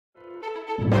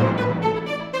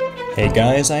Hey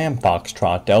guys, I am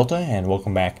Foxtrot Delta, and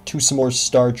welcome back to some more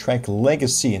Star Trek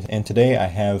Legacy. And today I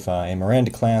have a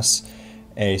Miranda class,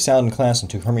 a Saladin class,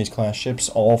 and two Hermes class ships,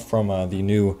 all from the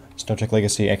new Star Trek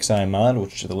Legacy XI mod,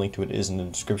 which the link to it is in the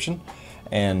description.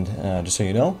 And just so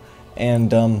you know.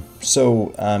 And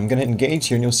so I'm going to engage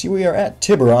here, and you'll see we are at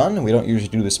Tiburon. We don't usually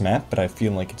do this map, but I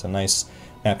feel like it's a nice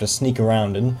map to sneak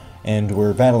around in. And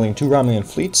we're battling two Romulan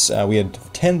fleets. We had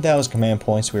 10,000 command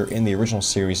points. We were in the original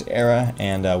series era,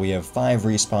 and we have 5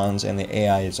 respawns, and the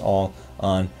AI is all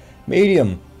on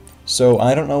medium. So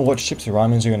I don't know what ships the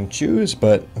Romulans are going to choose,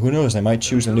 but who knows? They might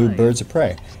choose the new Birds of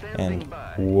Prey. And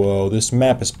whoa, this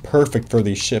map is perfect for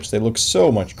these ships. They look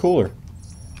so much cooler.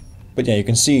 But yeah, you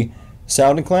can see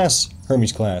Saladin class,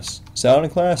 Hermes class,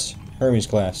 Saladin class, Hermes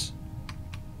class.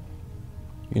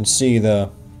 You can see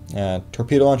the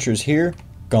torpedo launchers here.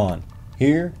 Gone.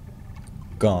 Here.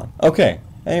 Gone. Okay.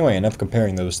 Anyway, enough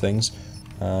comparing those things.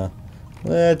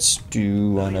 Let's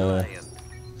do one of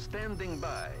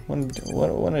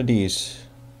these.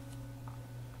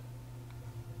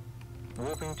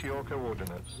 Warping to your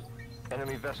coordinates.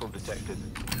 Enemy vessel detected.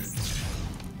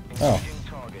 Oh.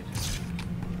 Target.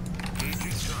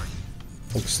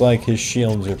 Looks like his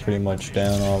shields are pretty much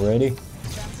down already.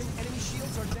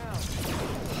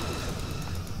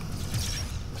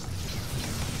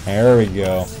 There we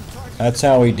go. That's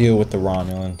how we deal with the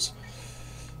Romulans.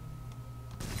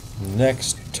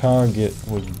 Next target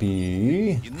would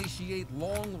be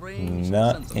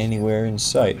not anywhere in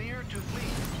sight.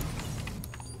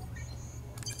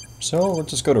 So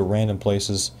let's just go to random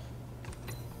places.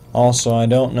 Also, I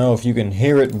don't know if you can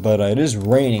hear it, but it is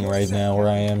raining right now where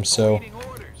I am, so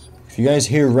if you guys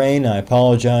hear rain, I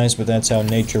apologize, but that's how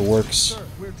nature works.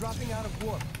 We're dropping out of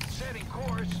warp. Setting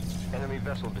course. Enemy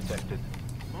vessel detected.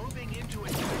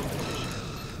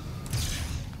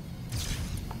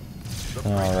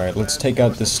 Alright, let's take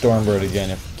out this Stormbird again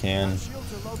if we can.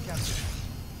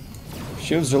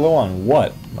 Shields are low on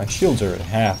what? My shields are at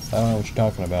half. I don't know what you're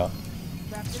talking about.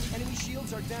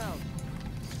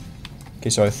 Okay,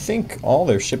 so I think all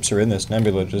their ships are in this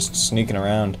nebula just sneaking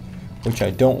around, which I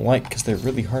don't like because they're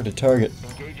really hard to target.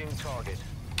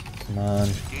 Come on.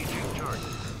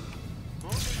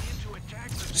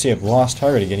 See, I've lost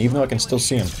target again, even though I can still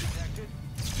see him.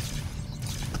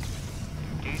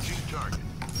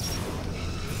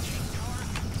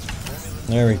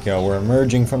 There we go, we're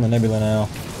emerging from the nebula now.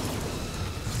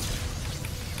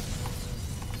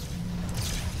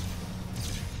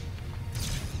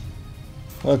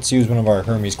 Let's use one of our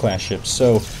Hermes class ships.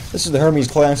 So, this is the Hermes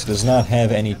class. It does not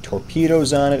have any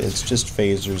torpedoes on it, it's just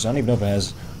phasers. I don't even know if it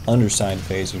has underside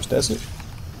phasers, does it?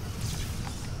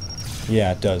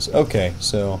 Yeah, it does. Okay,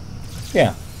 so,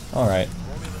 yeah, alright.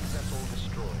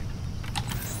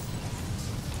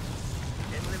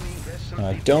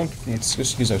 Let's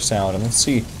just use our Saladin. Let's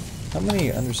see, how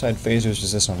many underside phasers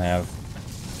does this one have?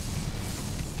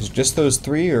 Is it just those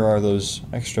 3, or are those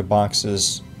extra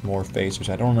boxes more phasers?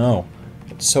 I don't know.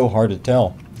 It's so hard to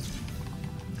tell.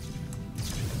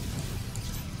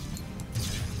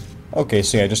 Okay,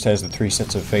 so yeah, it just has the 3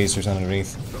 sets of phasers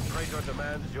underneath.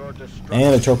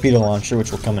 And a torpedo launcher,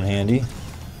 which will come in handy.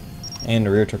 And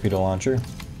a rear torpedo launcher.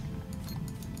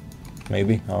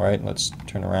 Maybe. Alright, let's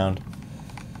turn around.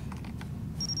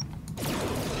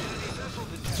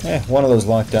 One of those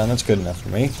locked down, that's good enough for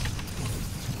me.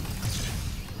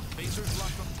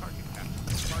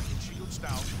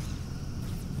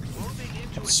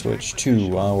 Let's switch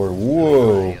to our...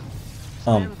 Whoa!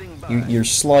 You're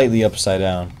slightly upside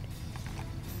down.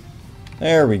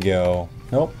 There we go.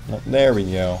 Nope, there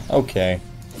we go. Okay.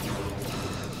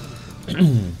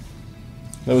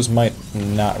 Those might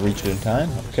not reach it in time.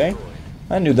 Okay.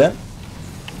 I knew that.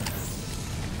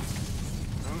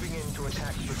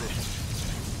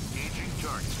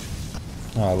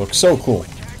 Oh, it looks so cool.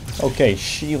 Okay,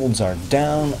 shields are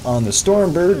down on the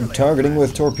Stormbird, targeting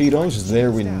with torpedoes.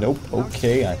 There we... Nope.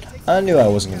 Okay, I knew I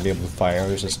wasn't going to be able to fire. I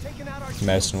was just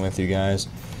messing with you guys.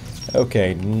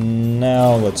 Okay,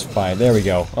 now let's fight. There we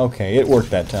go. Okay, it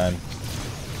worked that time.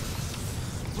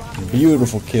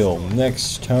 Beautiful kill.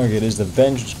 Next target is the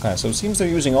Vengeance class. So it seems they're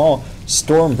using all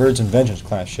Stormbirds and Vengeance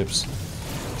class ships.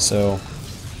 So...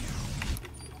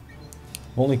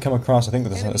 I've only come across, I think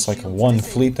it's like one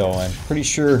fleet though. I'm pretty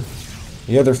sure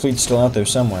the other fleet's still out there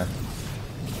somewhere.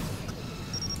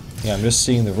 Yeah, I'm just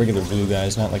seeing the regular blue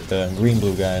guys, not like the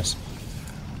green-blue guys.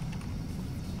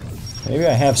 Maybe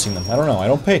I have seen them. I don't know. I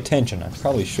don't pay attention. I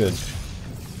probably should.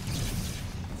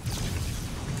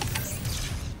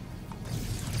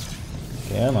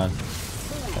 Come on.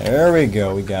 There we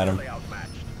go. We got him.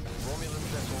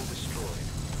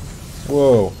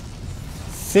 Whoa.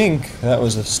 think that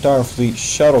was a Starfleet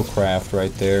shuttlecraft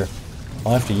right there.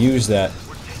 I'll have to use that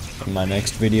in my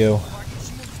next video.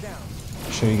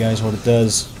 Show you guys what it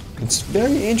does. It's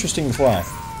very interesting to fly.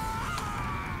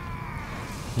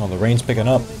 Oh, the rain's picking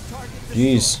up.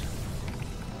 Jeez.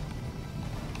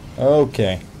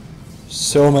 Okay.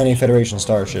 So many Federation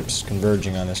starships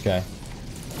converging on this guy.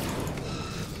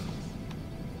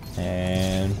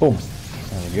 And boom.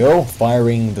 There we go.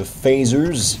 Firing the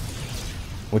phasers,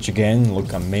 which again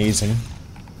look amazing.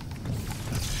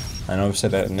 I know I've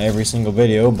said that in every single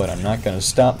video, but I'm not going to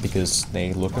stop because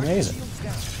they look amazing.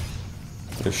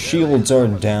 Their shields are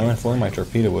down. If only my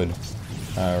torpedo would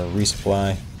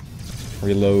resupply,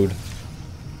 reload,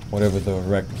 whatever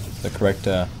the correct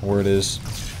word is.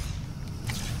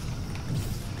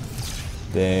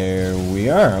 There we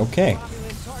are. Okay.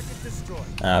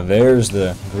 There's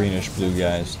the greenish blue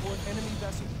guys.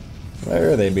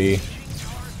 There they be.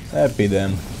 That be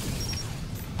them.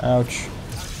 Ouch.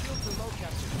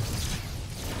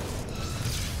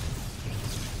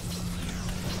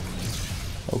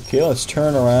 Okay, let's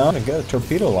turn around and get a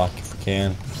torpedo lock if we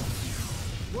can.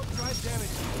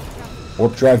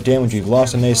 Warp drive damage, you've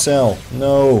lost a nacelle.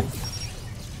 No.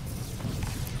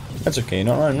 That's okay.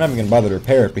 No, I'm not even going to bother to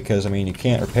repair it because, I mean, you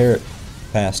can't repair it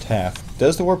past half.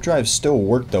 Does the warp drive still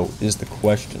work, though, is the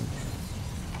question.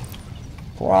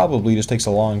 Probably just takes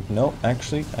a long... No,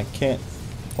 actually, I can't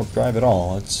warp drive at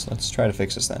all. Let's try to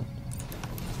fix this then.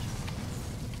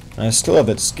 And I still have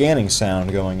that scanning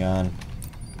sound going on.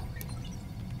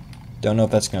 Don't know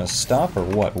if that's going to stop or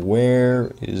what.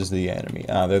 Where is the enemy?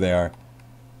 Ah, there they are.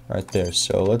 Right there.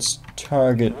 So let's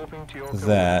target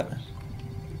that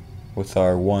with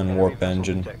our one warp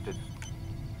engine.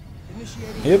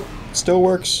 Yep, still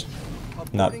works.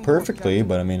 Not perfectly,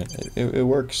 but I mean, it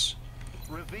works.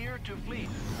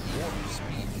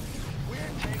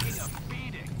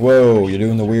 Whoa, you're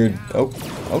doing the weird... Oh,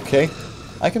 okay.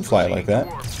 I can fly it like that.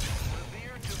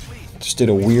 Just did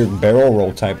a weird barrel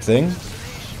roll type thing.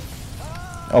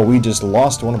 Oh, we just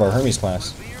lost one of our Hermes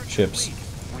class ships.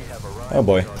 Oh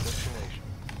boy.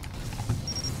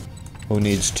 Who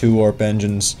needs 2 warp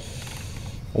engines?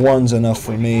 One's enough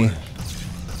for me.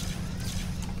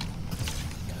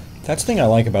 That's the thing I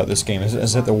like about this game,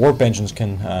 is that the warp engines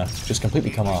can just completely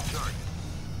come off.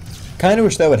 Kinda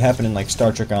wish that would happen in like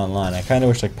Star Trek Online. I kinda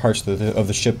wish like parts of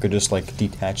the ship could just like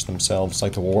detach themselves.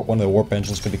 Like one of the warp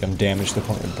engines could become damaged to the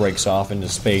point where it breaks off into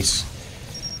space.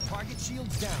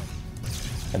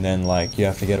 And then like you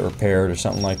have to get it repaired or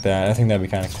something like that. I think that'd be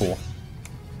kinda cool.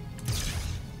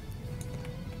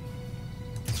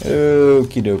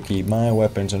 Okie dokie, my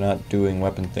weapons are not doing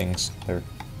weapon things. Oh,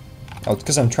 it's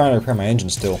because I'm trying to repair my engine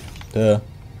still. Duh.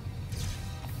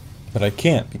 But I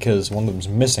can't because one of them's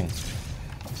missing.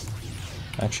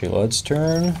 Actually, let's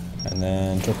turn, and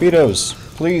then torpedoes.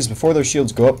 Please, before their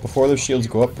shields go up, before their shields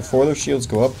go up, before their shields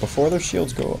go up, before their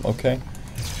shields go up. Okay.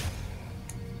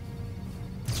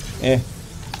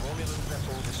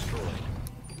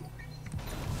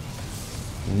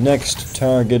 Next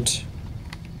target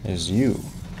is you.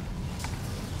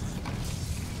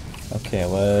 Okay,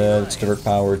 let's divert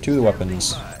power to the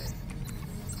weapons.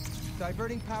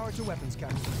 Diverting power to weapons,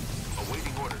 Captain.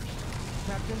 Awaiting orders.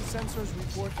 Captain, sensors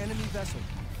report enemy vessel.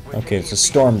 Okay, it's a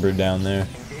Stormbird down there.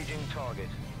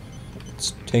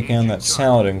 Let's take on that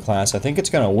Saladin class. I think it's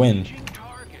gonna win.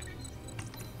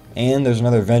 And there's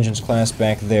another Vengeance class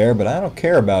back there, but I don't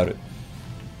care about it.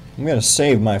 I'm gonna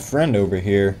save my friend over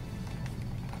here,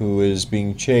 who is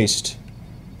being chased.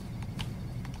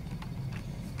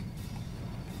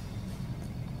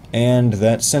 And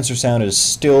that sensor sound is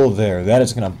still there. That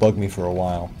is going to bug me for a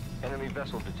while. Enemy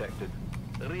vessel detected.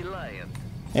 Reliant.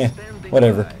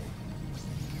 Whatever.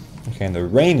 Okay, and the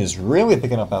rain is really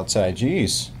picking up outside.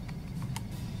 Jeez.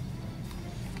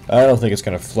 I don't think it's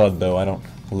going to flood, though. I don't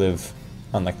live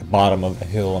on like the bottom of a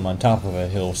hill. I'm on top of a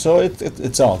hill, so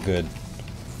it's all good.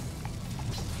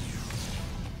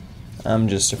 I'm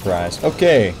just surprised.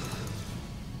 Okay.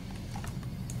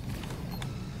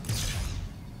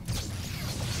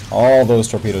 All those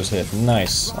torpedoes hit.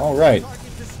 Nice. Alright.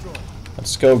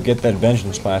 Let's go get that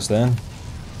Vengeance class then.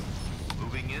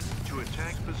 Moving in to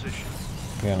attack position.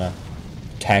 I'm gonna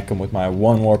attack them with my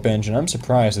one warp engine. I'm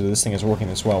surprised that this thing is working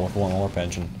this well with one warp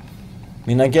engine. I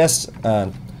mean, I guess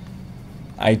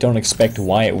I don't expect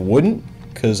why it wouldn't,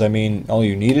 because I mean, all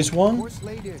you need is one.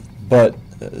 But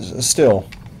still,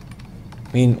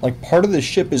 I mean, like part of the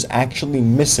ship is actually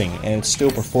missing, and it's still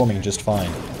performing just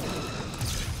fine.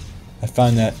 I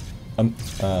find that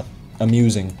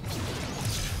amusing.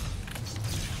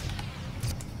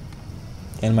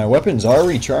 And my weapons are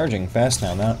recharging fast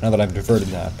now that I've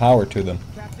diverted power to them.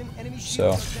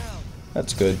 So,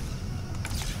 That's good.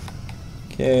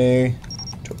 Okay,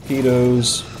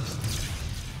 torpedoes.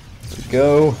 There we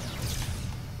go.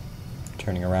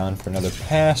 Turning around for another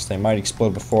pass. They might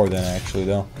explode before then, actually,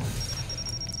 though.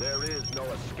 There is no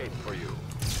escape for you.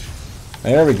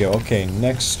 There we go. Okay,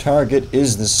 next target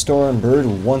is the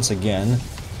Stormbird once again,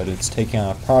 but it's taking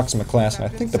on a Proxima class, and I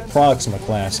think the Proxima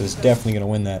class is definitely going to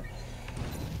win that.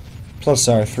 Plus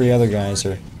our 3 other guys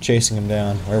are chasing him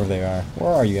down, wherever they are.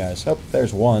 Where are you guys? Oh,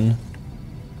 there's one.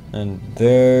 And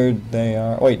there they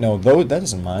are. Wait, no, that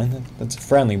isn't mine. That's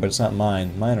friendly, but it's not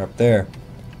mine. Mine are up there.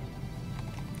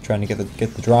 Trying to get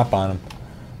the drop on him.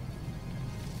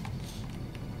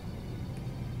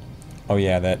 Oh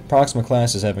yeah, that Proxima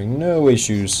class is having no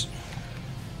issues.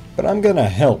 But I'm gonna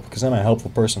help, because I'm a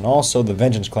helpful person. Also, the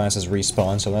Vengeance class is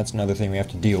respawned, so that's another thing we have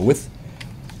to deal with.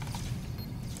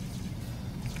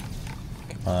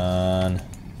 Come on.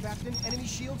 Captain, enemy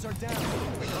shields are down.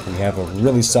 We have a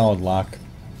really solid lock.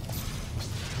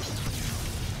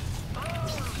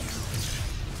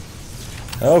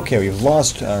 Okay, we've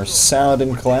lost our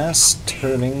Saladin class,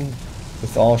 turning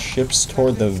with all ships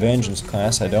toward the Vengeance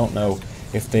class. I don't know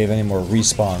if they have any more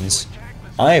respawns.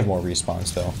 I have more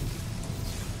respawns, though.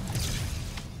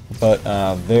 But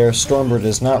their Stormbird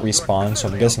does not respawn, so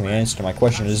I'm guessing the answer to my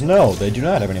question is no, they do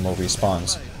not have any more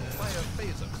respawns.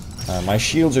 My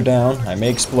shields are down. I may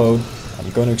explode.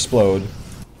 I'm going to explode.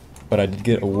 But I did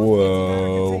get a...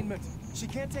 Whoa. She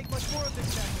can't take much more of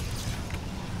this, Captain.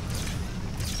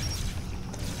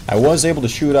 I was able to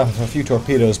shoot off a few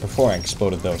torpedoes before I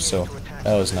exploded, though, so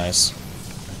that was nice.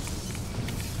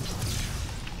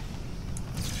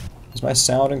 Is my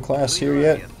Saladin class here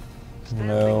yet?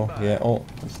 No. Yeah. Oh,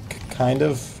 kind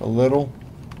of. A little.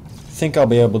 Think I'll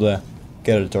be able to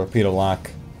get a torpedo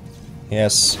lock.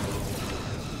 Yes.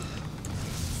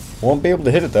 Won't be able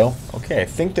to hit it, though. Okay, I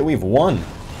think that we've won.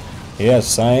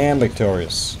 Yes, I am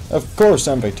victorious. Of course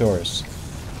I'm victorious.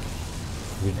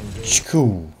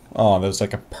 Oh, that was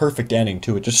like a perfect ending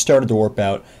to it. Just started to warp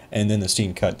out, and then the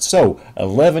scene cut. So,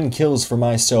 11 kills for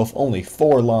myself, only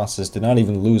 4 losses. Did not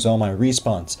even lose all my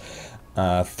respawns.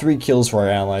 3 kills for our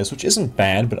allies, which isn't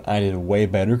bad, but I did way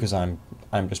better because I'm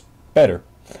just better.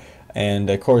 And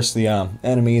of course, the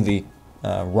enemy, the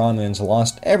Romulans,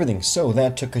 lost everything. So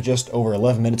that took just over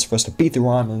 11 minutes for us to beat the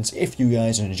Romulans. If you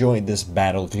guys enjoyed this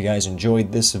battle, if you guys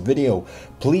enjoyed this video,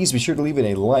 please be sure to leave it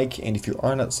a like. And if you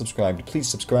are not subscribed, please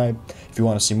subscribe if you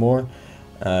want to see more.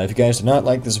 If you guys did not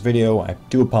like this video, I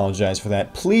do apologize for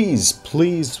that. Please,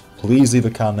 please, please leave a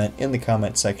comment in the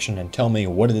comment section and tell me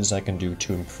what it is I can do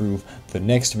to improve the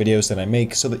next videos that I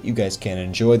make so that you guys can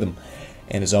enjoy them.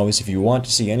 And as always, if you want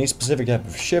to see any specific type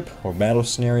of ship or battle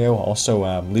scenario,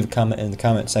 also leave a comment in the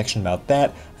comment section about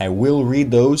that. I will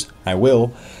read those. I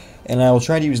will. And I will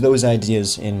try to use those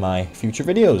ideas in my future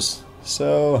videos.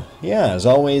 So, yeah, as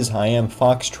always, I am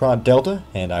Foxtrot Delta,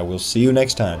 and I will see you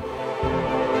next time.